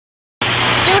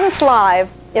Students Live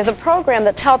is a program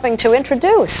that's helping to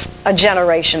introduce a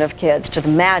generation of kids to the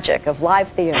magic of live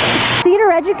theater.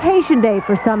 Theater Education Day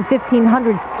for some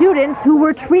 1,500 students who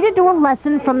were treated to a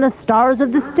lesson from the stars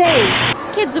of the stage.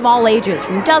 Kids of all ages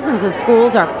from dozens of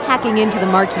schools are packing into the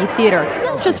Marquee Theater,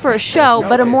 not just for a show,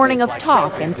 but a morning of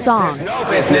talk and song. No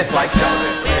business like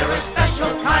showbiz. We're a special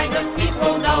kind of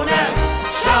people known as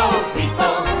show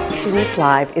people. Students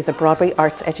Live is a Broadway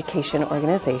arts education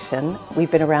organization.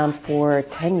 We've been around for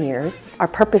 10 years. Our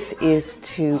purpose is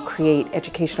to create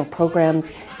educational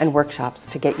programs and workshops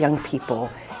to get young people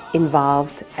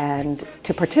involved and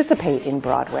to participate in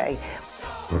Broadway.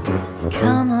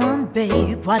 Come on,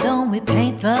 babe, why don't we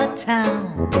paint the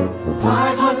town?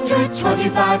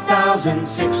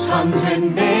 525,600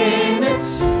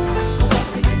 minutes.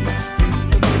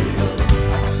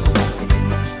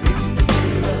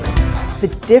 The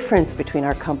difference between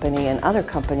our company and other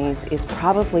companies is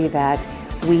probably that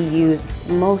we use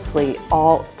mostly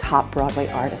all top Broadway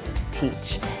artists to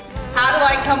teach. How do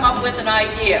I come up with an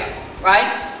idea,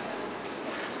 right?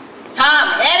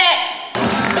 Tom, hit it!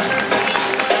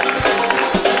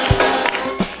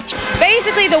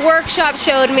 Basically, the workshop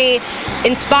showed me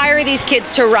inspire these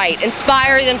kids to write,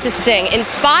 inspire them to sing,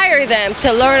 inspire them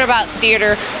to learn about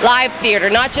theater, live theater,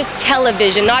 not just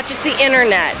television, not just the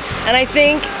internet. And I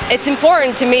think it's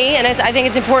important to me, and I think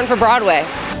it's important for Broadway.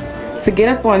 To get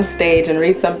up on stage and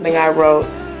read something I wrote,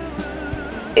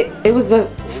 it was a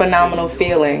phenomenal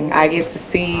feeling. I get to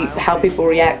see how people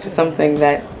react to something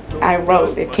that I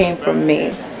wrote. It came from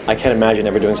me. I can't imagine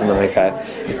ever doing something like that.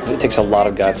 It takes a lot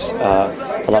of guts,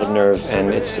 a lot of nerve,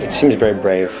 and it seems very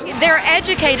brave. They're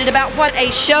educated about what a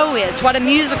show is, what a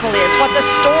musical is, what the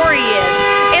story is.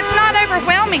 It's not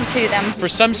overwhelming to them. For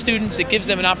some students, it gives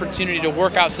them an opportunity to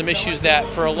work out some issues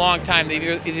that for a long time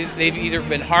they've either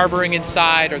been harboring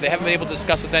inside or they haven't been able to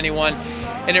discuss with anyone,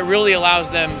 and it really allows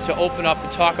them to open up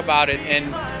and talk about it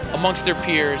and amongst their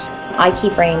peers. I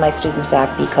keep bringing my students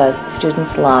back because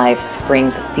Students Live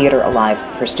brings theater alive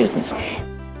for students. I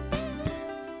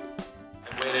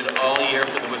waited all year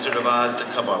for the Wizard of Oz to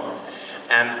come up,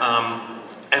 and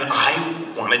I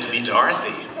wanted to be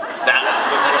Dorothy. That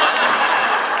was what I wanted.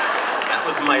 That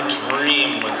was my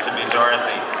dream, was to be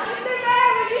Dorothy.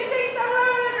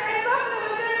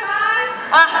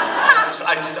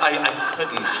 I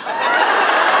couldn't.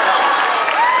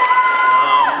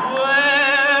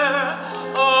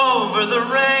 Over the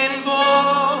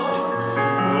rainbow,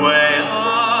 way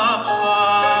up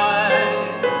high,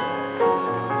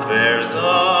 there's a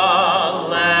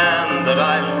land that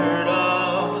I heard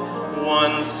of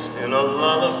once in a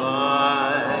lullaby.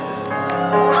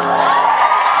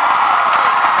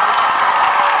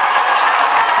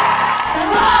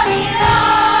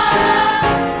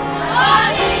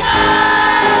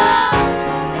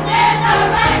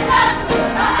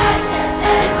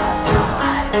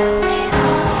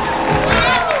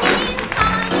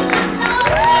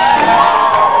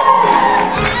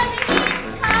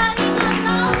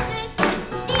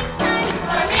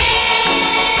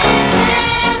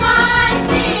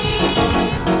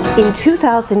 In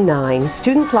 2009,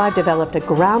 Students Live developed a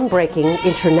groundbreaking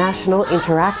international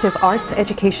interactive arts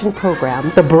education program,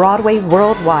 the Broadway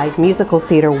Worldwide Musical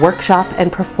Theater Workshop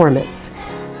and Performance.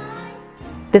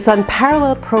 This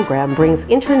unparalleled program brings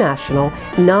international,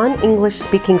 non-English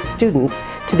speaking students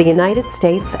to the United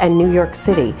States and New York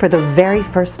City for the very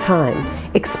first time,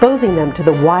 exposing them to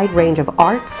the wide range of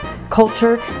arts,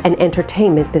 culture, and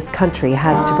entertainment this country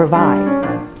has to provide.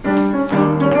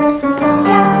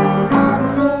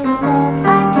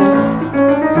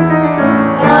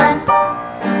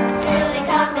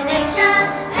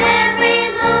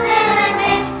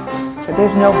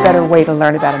 There's no better way to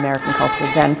learn about American culture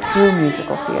than through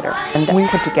musical theater. And we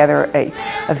put together a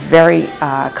very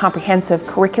comprehensive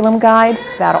curriculum guide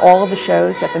about all of the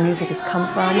shows that the music has come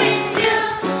from.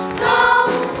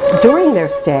 During their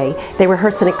stay, they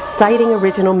rehearsed an exciting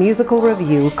original musical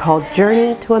revue called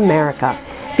Journey to America,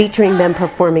 featuring them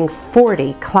performing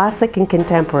 40 classic and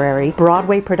contemporary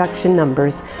Broadway production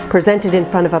numbers presented in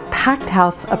front of a packed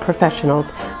house of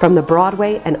professionals from the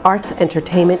Broadway and arts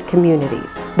entertainment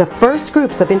communities. The first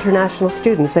groups of international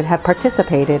students that have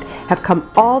participated have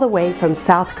come all the way from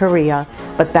South Korea,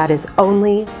 but that is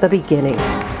only the beginning.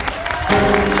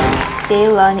 They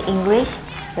learn English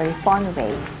very fun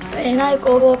way. When I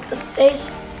go up the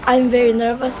stage, I'm very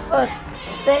nervous, but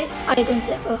today I don't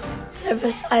ever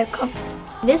nervous, I have confidence.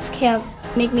 This camp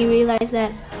made me realize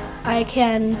that I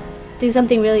can do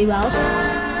something really well.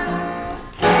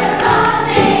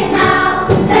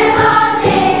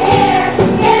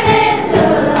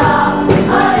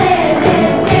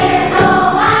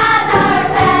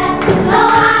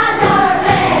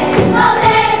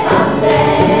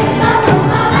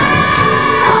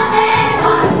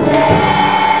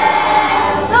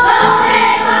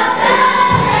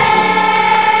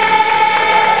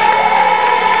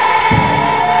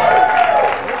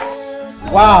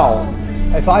 Wow.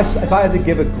 If I had to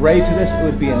give a grade to this, it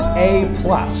would be an A+.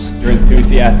 Your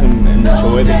enthusiasm and the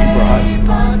joy that you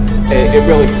brought, it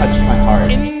really touched my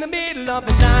heart.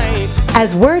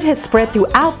 As word has spread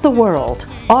throughout the world,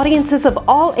 audiences of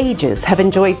all ages have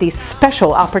enjoyed these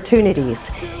special opportunities,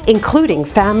 including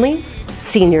families,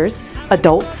 seniors,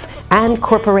 adults, and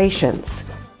corporations.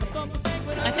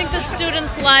 I think the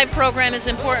Students Live program is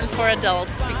important for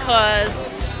adults because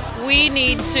we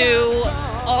need to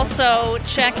also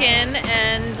check in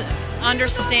and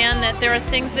understand that there are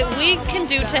things that we can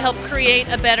do to help create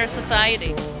a better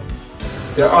society.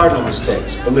 There are no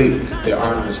mistakes, believe me, there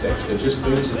are no mistakes. They're just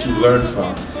things that you learn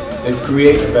from that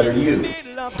create a better you.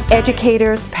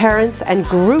 Educators, parents, and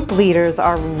group leaders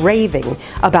are raving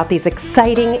about these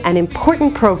exciting and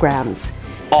important programs.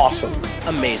 Awesome.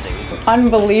 Amazing.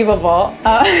 Unbelievable.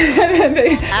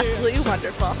 Absolutely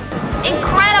wonderful.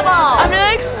 Incredible! I'm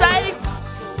really excited.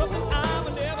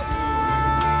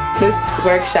 This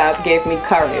workshop gave me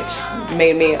courage,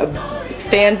 made me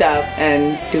stand up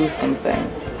and do something.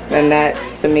 And that,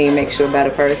 to me, makes you a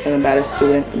better person, a better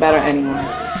student, a better anyone.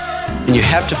 And you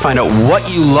have to find out what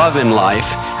you love in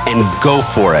life and go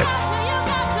for it.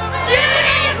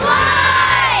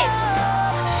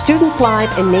 Students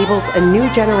Live enables a new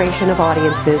generation of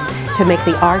audiences to make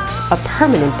the arts a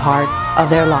permanent part of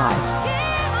their lives.